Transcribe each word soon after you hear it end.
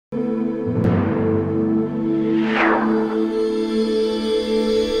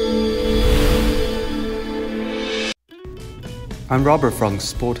I'm Robert from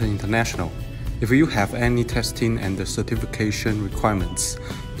Sport International. If you have any testing and certification requirements,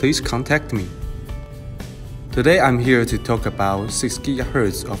 please contact me. Today I'm here to talk about 6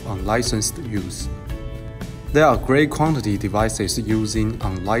 GHz of unlicensed use. There are great quantity devices using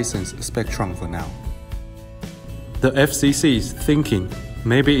unlicensed spectrum for now. The FCC is thinking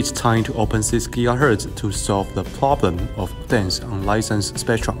maybe it's time to open 6 GHz to solve the problem of dense unlicensed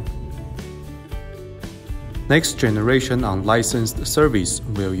spectrum. Next generation unlicensed service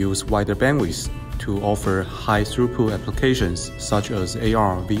will use wider bandwidth to offer high throughput applications such as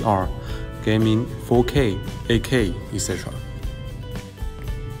AR, VR, gaming, 4K, 8K, etc.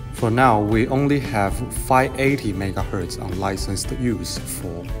 For now, we only have 580 MHz unlicensed use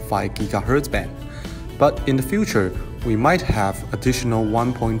for 5 GHz band, but in the future, we might have additional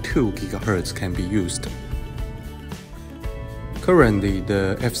 1.2 GHz can be used. Currently,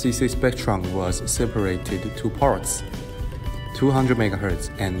 the FCC spectrum was separated to two parts, 200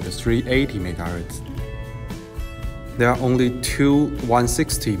 MHz and 380 MHz. There are only two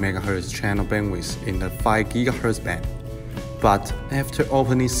 160 MHz channel bandwidths in the 5 GHz band, but after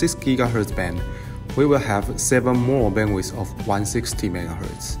opening 6 GHz band, we will have 7 more bandwidths of 160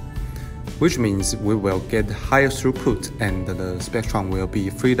 MHz, which means we will get higher throughput and the spectrum will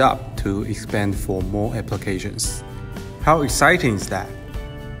be freed up to expand for more applications. How exciting is that?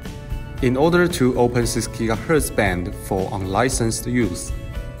 In order to open 6 GHz band for unlicensed use,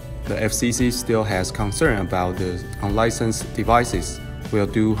 the FCC still has concern about the unlicensed devices will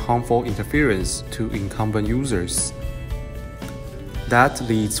do harmful interference to incumbent users. That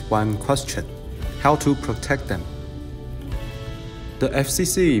leads one question: how to protect them? The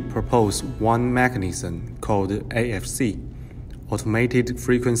FCC proposed one mechanism called AFC, Automated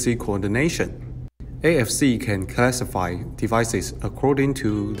Frequency Coordination. AFC can classify devices according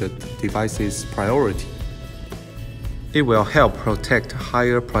to the device's priority. It will help protect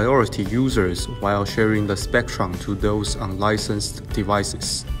higher priority users while sharing the spectrum to those unlicensed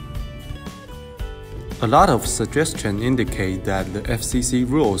devices. A lot of suggestions indicate that the FCC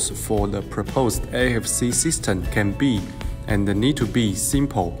rules for the proposed AFC system can be and need to be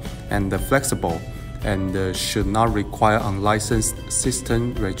simple and flexible, and should not require unlicensed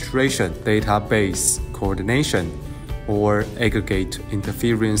system registration, database coordination, or aggregate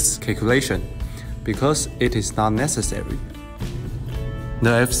interference calculation, because it is not necessary.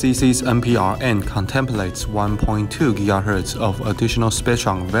 The FCC's NPRM contemplates 1.2 GHz of additional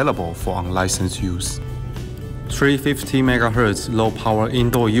spectrum available for unlicensed use. 350 MHz low power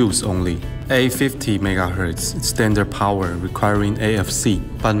indoor use only, 850 MHz standard power requiring AFC,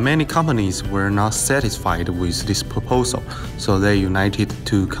 but many companies were not satisfied with this proposal, so they united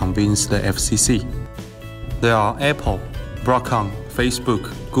to convince the FCC. There are Apple, Broadcom,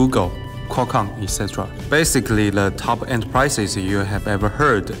 Facebook, Google, Qualcomm, etc. Basically, the top enterprises you have ever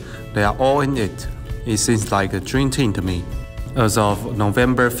heard, they are all in it. It seems like a dream team to me. As of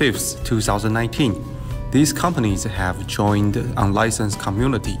November 5th, 2019, these companies have joined the unlicensed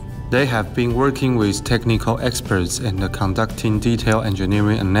community. They have been working with technical experts and conducting detailed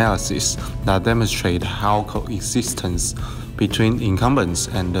engineering analysis that demonstrate how coexistence between incumbents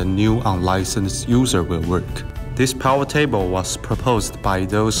and the new unlicensed user will work. This power table was proposed by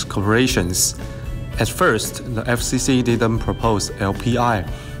those corporations. At first, the FCC didn't propose LPI,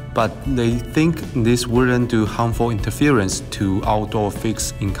 but they think this wouldn't do harmful interference to outdoor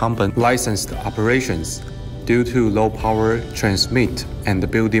fixed incumbent licensed operations due to low power transmit and the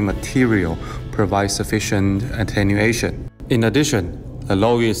building material provides sufficient attenuation. In addition, the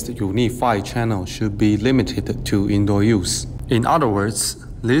lowest UNII channel should be limited to indoor use. In other words,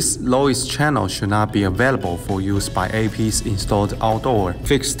 this lowest channel should not be available for use by APs installed outdoor,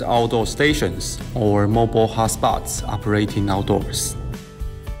 fixed outdoor stations, or mobile hotspots operating outdoors.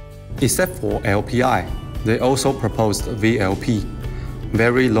 Except for LPI, they also proposed VLP,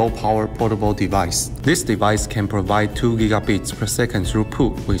 Very Low Power Portable Device. This device can provide 2 gigabits per second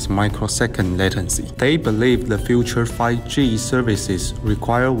throughput with microsecond latency. They believe the future 5G services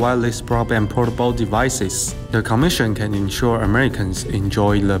require wireless broadband portable devices. The Commission can ensure Americans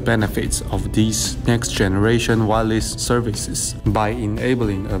enjoy the benefits of these next-generation wireless services by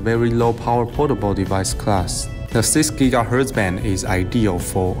enabling a very low-power portable device class. The 6 GHz band is ideal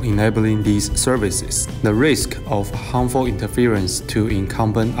for enabling these services. The risk of harmful interference to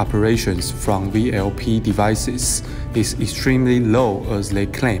incumbent operations from VLP devices is extremely low as they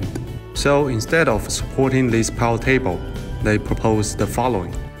claimed. So instead of supporting this power table, they propose the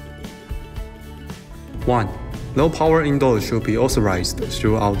following. 1. Low power indoors should be authorized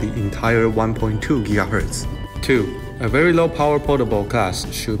throughout the entire 1.2 GHz. 2. A very low power portable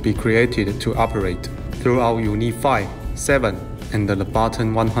class should be created to operate throughout UNII 7, and the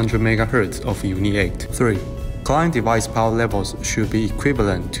bottom 100 MHz of UNII 8. 3. Client device power levels should be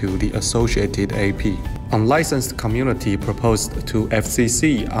equivalent to the associated AP. Unlicensed community proposed to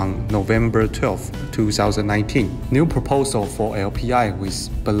FCC on November 12, 2019. New proposal for LPI with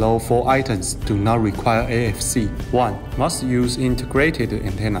below 4 items do not require AFC. 1. Must use integrated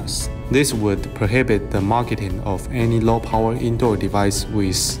antennas. This would prohibit the marketing of any low-power indoor device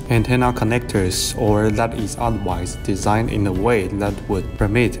with antenna connectors or that is otherwise designed in a way that would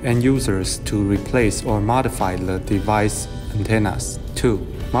permit end users to replace or modify the device antennas. 2.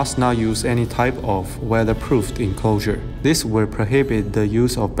 Must not use any type of weatherproofed enclosure. This will prohibit the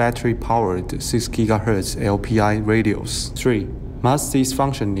use of battery-powered 6 GHz LPI radios. 3. Must cease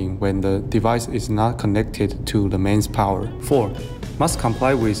functioning when the device is not connected to the mains power. 4. Must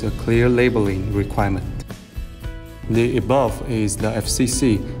comply with a clear labeling requirement. The above is the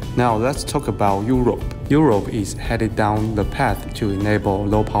FCC. Now let's talk about Europe. Europe is headed down the path to enable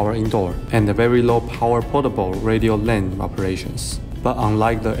low-power indoor and very low-power portable radio LAN operations. But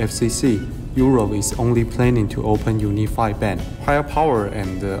unlike the FCC, Europe is only planning to open UNII ban. Higher power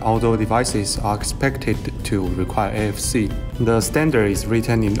and outdoor devices are expected to require AFC. The standard is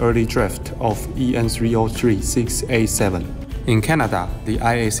written in early draft of EN 303-687. In Canada, the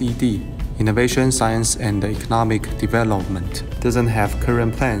ISED, Innovation, Science and Economic Development, doesn't have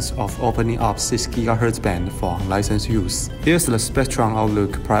current plans of opening up 6 GHz band for unlicensed use. Here's the spectrum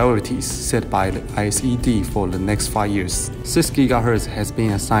outlook priorities set by the ISED for the next 5 years. 6 GHz has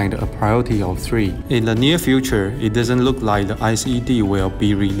been assigned a priority of 3. In the near future, it doesn't look like the ISED will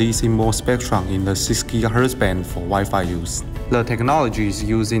be releasing more spectrum in the 6 GHz band for Wi-Fi use. The technologies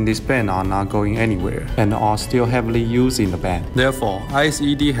used in this band are not going anywhere and are still heavily used in the band. Therefore,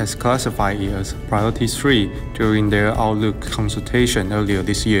 ISED has classified it as Priority 3 during their Outlook consultation earlier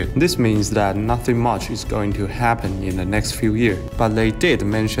this year. This means that nothing much is going to happen in the next few years, but they did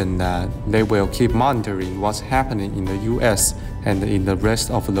mention that they will keep monitoring what's happening in the US and in the rest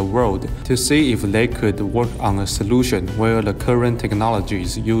of the world to see if they could work on a solution where the current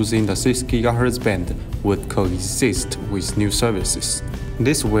technologies using the 6 GHz band would coexist with new services.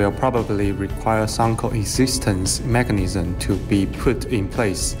 This will probably require some coexistence mechanism to be put in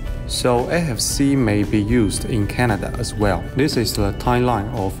place, so AFC may be used in Canada as well. This is the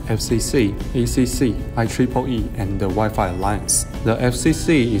timeline of FCC, ECC, IEEE, and the Wi-Fi Alliance. The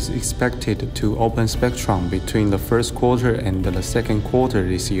FCC is expected to open spectrum between the first quarter and the second quarter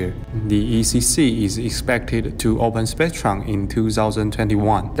this year. The ECC is expected to open spectrum in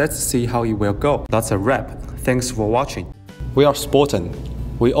 2021. Let's see how it will go. That's a wrap. Thanks for watching. We are Sporten.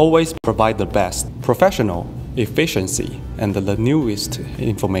 We always provide the best, professional, efficiency, and the newest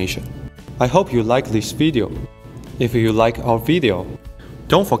information. I hope you like this video. If you like our video,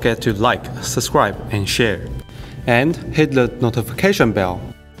 don't forget to like, subscribe, and share. And hit the notification bell.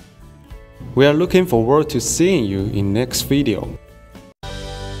 We are looking forward to seeing you in next video.